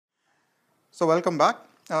So welcome back.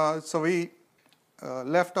 So we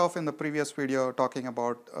left off in the previous video talking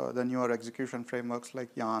about the newer execution frameworks like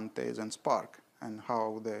Yarn, Thais, and Spark, and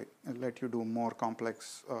how they let you do more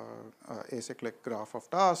complex acyclic graph of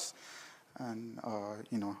tasks, and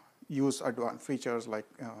use advanced features like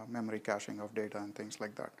memory caching of data and things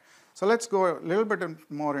like that. So let's go a little bit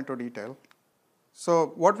more into detail.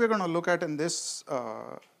 So what we're going to look at in this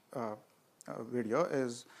video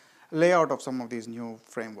is layout of some of these new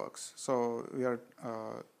frameworks. So we are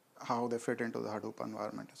how they fit into the Hadoop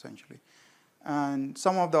environment essentially, and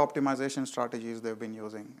some of the optimization strategies they've been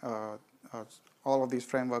using. All of these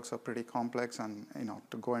frameworks are pretty complex, and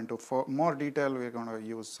to go into more detail, we're going to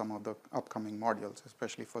use some of the upcoming modules.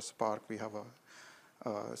 Especially for Spark, we have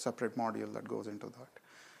a separate module that goes into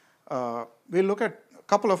that. We'll look at a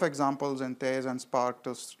couple of examples in Thais and Spark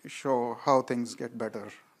to show how things get better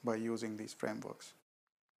by using these frameworks.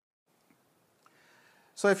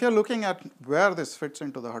 So if you're looking at where this fits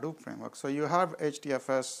into the Hadoop framework, so you have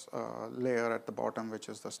HDFS layer at the bottom, which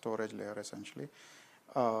is the storage layer essentially.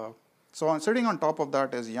 So sitting on top of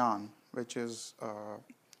that is Yarn, which is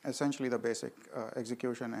essentially the basic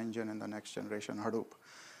execution engine in the next generation Hadoop.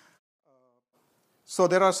 So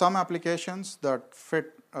there are some applications that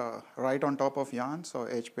fit right on top of Yarn. So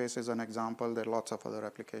HBase is an example. There are lots of other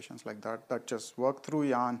applications like that that just work through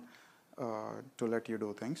Yarn to let you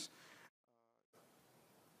do things.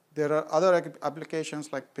 There are other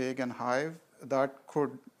applications like Pig and Hive that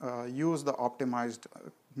could use the optimized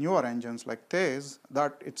newer engines like Thais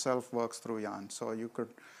that itself works through Yarn. So you could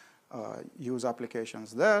use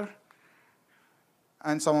applications there.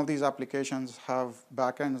 And some of these applications have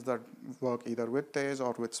backends that work either with Thais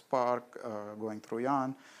or with Spark going through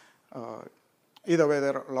Yarn. Either way,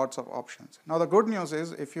 there are lots of options. Now, the good news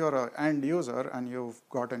is if you're an end user and you've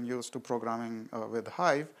gotten used to programming with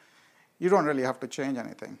Hive, you don't really have to change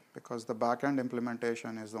anything because the backend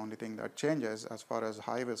implementation is the only thing that changes. As far as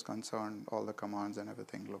Hive is concerned, all the commands and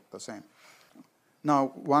everything look the same.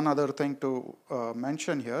 Now, one other thing to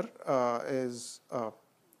mention here is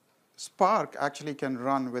Spark actually can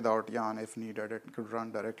run without Yarn if needed. It could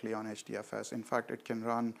run directly on HDFS. In fact, it can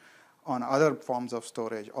run on other forms of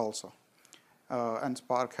storage also. And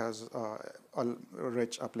Spark has a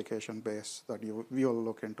rich application base that we will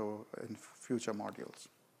look into in future modules.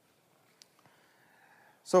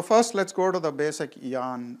 So first, let's go to the basic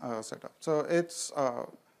Yarn setup. So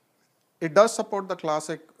it does support the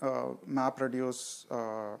classic MapReduce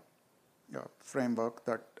framework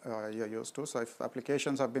that you're used to. So if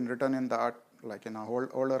applications have been written in that, like in a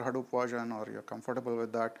older Hadoop version, or you're comfortable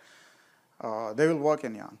with that, they will work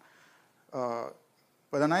in Yarn.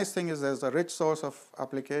 But the nice thing is there's a rich source of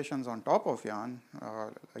applications on top of Yarn,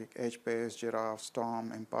 like HBase, Giraffe,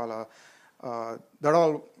 Storm, Impala, that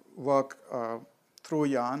all work through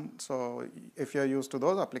Yarn. So if you're used to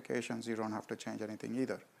those applications, you don't have to change anything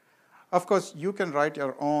either. Of course, you can write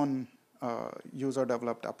your own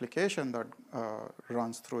user-developed application that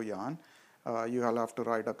runs through Yarn. You'll have to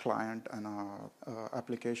write a client and an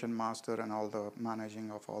application master and all the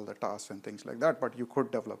managing of all the tasks and things like that, but you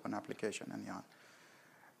could develop an application in Yarn.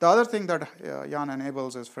 The other thing that Yarn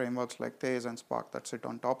enables is frameworks like Thais and Spark that sit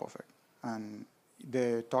on top of it. And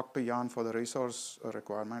they talk to Yarn for the resource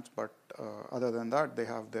requirements, but other than that, they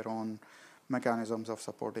have their own mechanisms of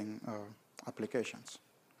supporting applications.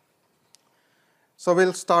 So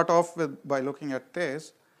we'll start off by looking at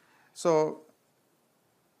Thais. So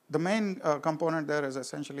the main component there is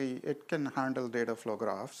essentially it can handle data flow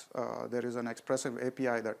graphs. There is an expressive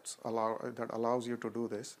API that allows you to do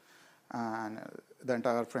this, and the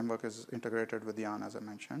entire framework is integrated with Yarn, as I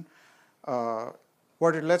mentioned.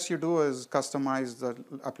 What it lets you do is customize the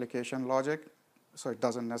application logic, so it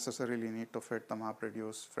doesn't necessarily need to fit the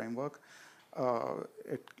MapReduce framework.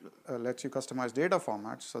 It lets you customize data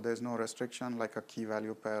formats, so there's no restriction like a key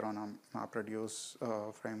value pair on a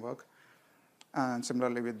MapReduce framework. And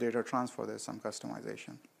similarly with data transfer, there's some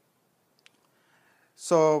customization.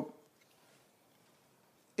 So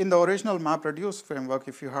in the original MapReduce framework,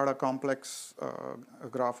 if you had a complex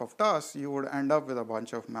graph of tasks, you would end up with a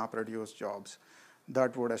bunch of MapReduce jobs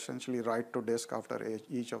that would essentially write to disk after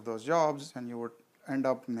each of those jobs, and you would end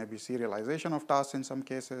up maybe serialization of tasks in some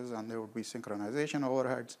cases, and there would be synchronization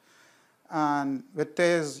overheads. And with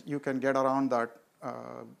Thais, you can get around that,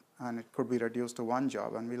 and it could be reduced to one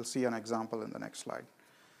job, and we'll see an example in the next slide.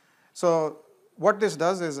 So what this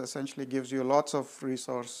does is essentially gives you lots of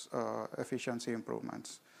resource efficiency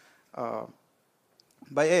improvements.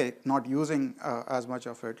 By not using as much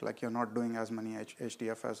of it, like you're not doing as many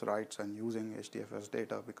HDFS writes and using HDFS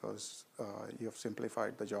data because you've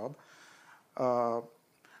simplified the job.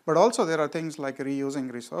 But But also there are things like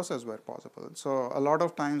reusing resources where possible. So a lot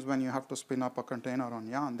of times when you have to spin up a container on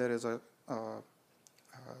Yarn, there is a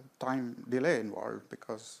time delay involved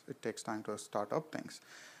because it takes time to start up things.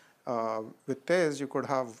 With Taze, you could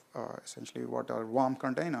have essentially what are warm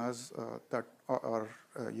containers that or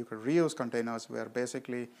you could reuse containers where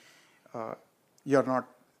basically you're not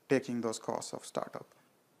taking those costs of startup.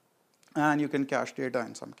 And you can cache data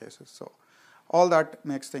in some cases. So all that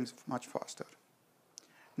makes things much faster.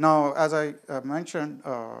 Now, as I mentioned,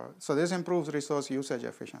 so this improves resource usage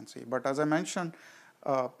efficiency. But as I mentioned,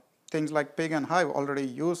 things like Pig and Hive already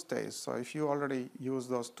use Taze. So if you already use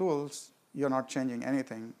those tools, you're not changing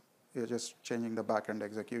anything. You're just changing the backend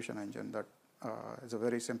execution engine. That is a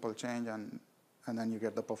very simple change, and then you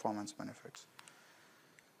get the performance benefits.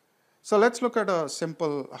 So let's look at a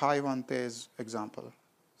simple Hive on Taze example.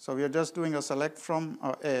 So we are just doing a select from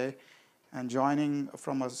A and joining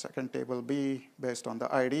from a second table B based on the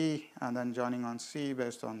ID, and then joining on C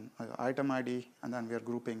based on item ID, and then we are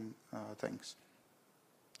grouping things.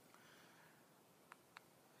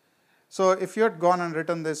 So if you had gone and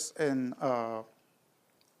written this in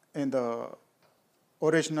the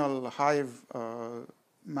original Hive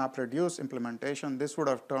MapReduce implementation, this would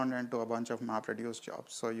have turned into a bunch of MapReduce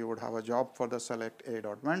jobs. So you would have a job for the select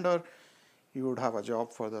A.vendor, you would have a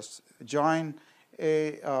job for the join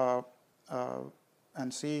A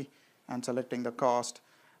and C and selecting the cost,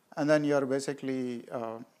 and then you're basically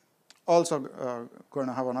also going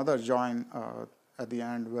to have another join at the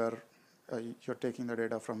end where you're taking the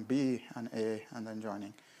data from B and A and then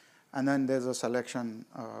joining. And then there's a selection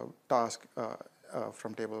task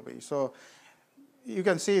from table B. So you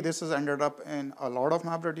can see this has ended up in a lot of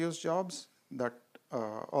MapReduce jobs that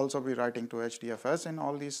also be writing to HDFS in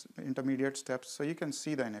all these intermediate steps. So you can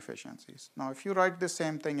see the inefficiencies. Now, if you write the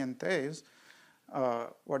same thing in Taze,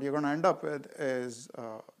 what you're going to end up with is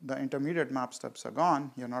the intermediate map steps are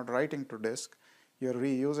gone. You're not writing to disk. You're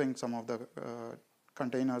reusing some of the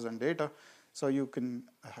containers and data. So you can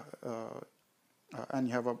and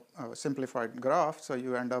you have a simplified graph, so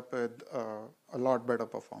you end up with a lot better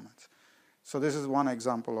performance. So this is one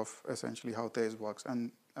example of essentially how Taze works.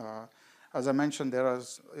 And as I mentioned, there are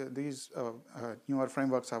these newer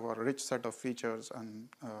frameworks have a rich set of features and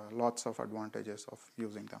lots of advantages of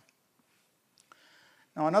using them.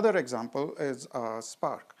 Now another example is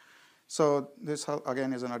Spark. So this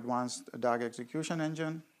again is an advanced DAG execution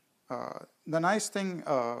engine. The nice thing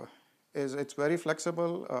is it's very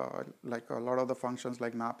flexible, like a lot of the functions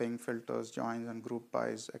like mapping, filters, joins, and group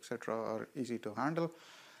bys, etc. are easy to handle.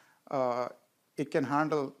 It can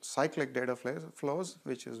handle cyclic data flows,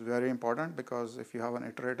 which is very important because if you have an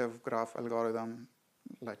iterative graph algorithm,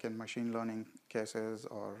 like in machine learning cases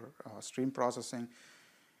or stream processing,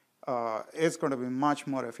 it's going to be much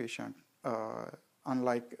more efficient,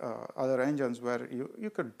 unlike other engines where you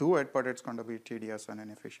could do it, but it's going to be tedious and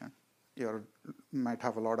inefficient. You might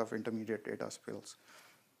have a lot of intermediate data spills.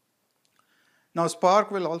 Now,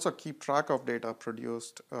 Spark will also keep track of data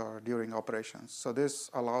produced during operations. So this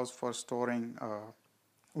allows for storing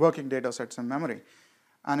working data sets in memory.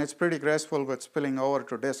 And it's pretty graceful with spilling over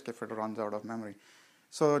to disk if it runs out of memory.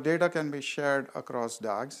 So data can be shared across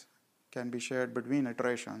DAGs, can be shared between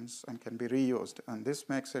iterations, and can be reused. And this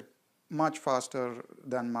makes it much faster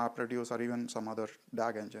than MapReduce or even some other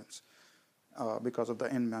DAG engines because of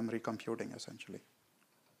the in-memory computing, essentially.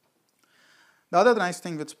 The other nice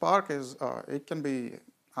thing with Spark is it can be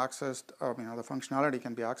accessed, the functionality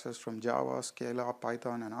can be accessed from Java, Scala,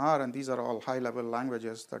 Python, and R, and these are all high-level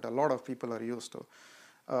languages that a lot of people are used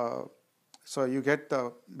to. So you get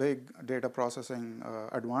the big data processing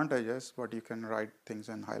advantages, but you can write things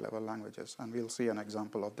in high-level languages, and we'll see an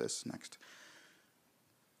example of this next.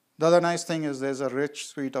 The other nice thing is there's a rich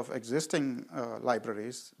suite of existing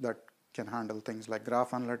libraries that can handle things like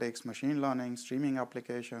graph analytics, machine learning, streaming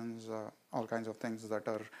applications, all kinds of things that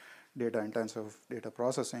are data-intensive data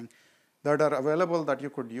processing that are available that you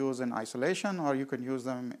could use in isolation or you could use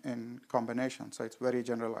them in combination. So it's very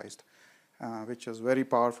generalized, which is very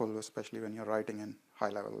powerful, especially when you're writing in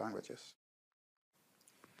high-level languages.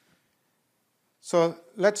 So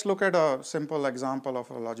let's look at a simple example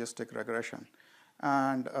of a logistic regression.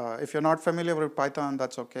 And if you're not familiar with Python,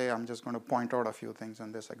 that's okay. I'm just going to point out a few things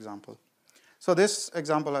in this example. So this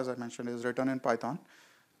example, as I mentioned, is written in Python.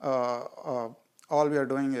 All we are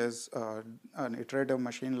doing is an iterative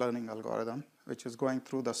machine learning algorithm, which is going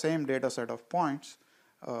through the same data set of points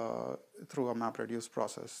through a MapReduce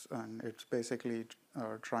process. And it's basically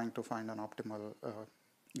trying to find an optimal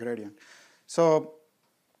gradient. So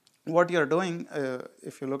what you're doing,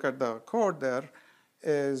 if you look at the code there,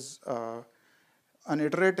 is an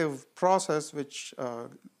iterative process which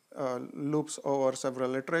loops over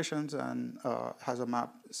several iterations and has a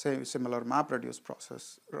similar MapReduce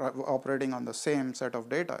process operating on the same set of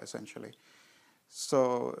data essentially.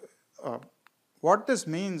 So what this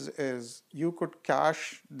means is you could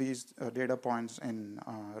cache these data points in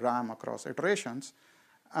RAM across iterations,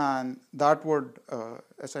 and that would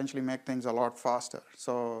essentially make things a lot faster.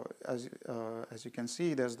 So as you can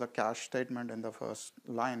see, there's the cache statement in the first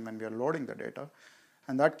line when we are loading the data,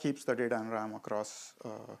 and that keeps the data in RAM across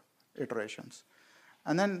iterations.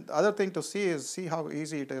 And then the other thing to see how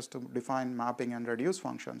easy it is to define mapping and reduce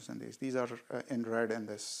functions in these. These are in red in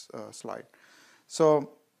this slide.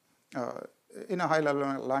 So in a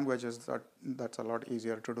high-level languages, that's a lot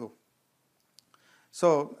easier to do.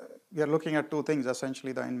 So we are looking at two things,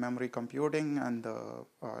 essentially the in-memory computing and the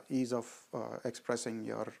ease of expressing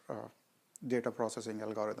your data processing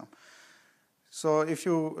algorithm. So if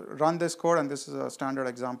you run this code, and this is a standard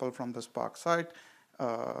example from the Spark site,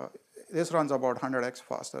 this runs about 100x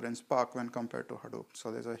faster in Spark when compared to Hadoop.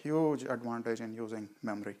 So there's a huge advantage in using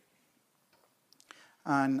memory.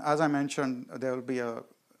 And as I mentioned, there will be a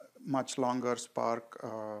much longer Spark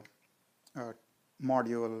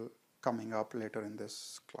module coming up later in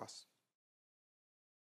this class.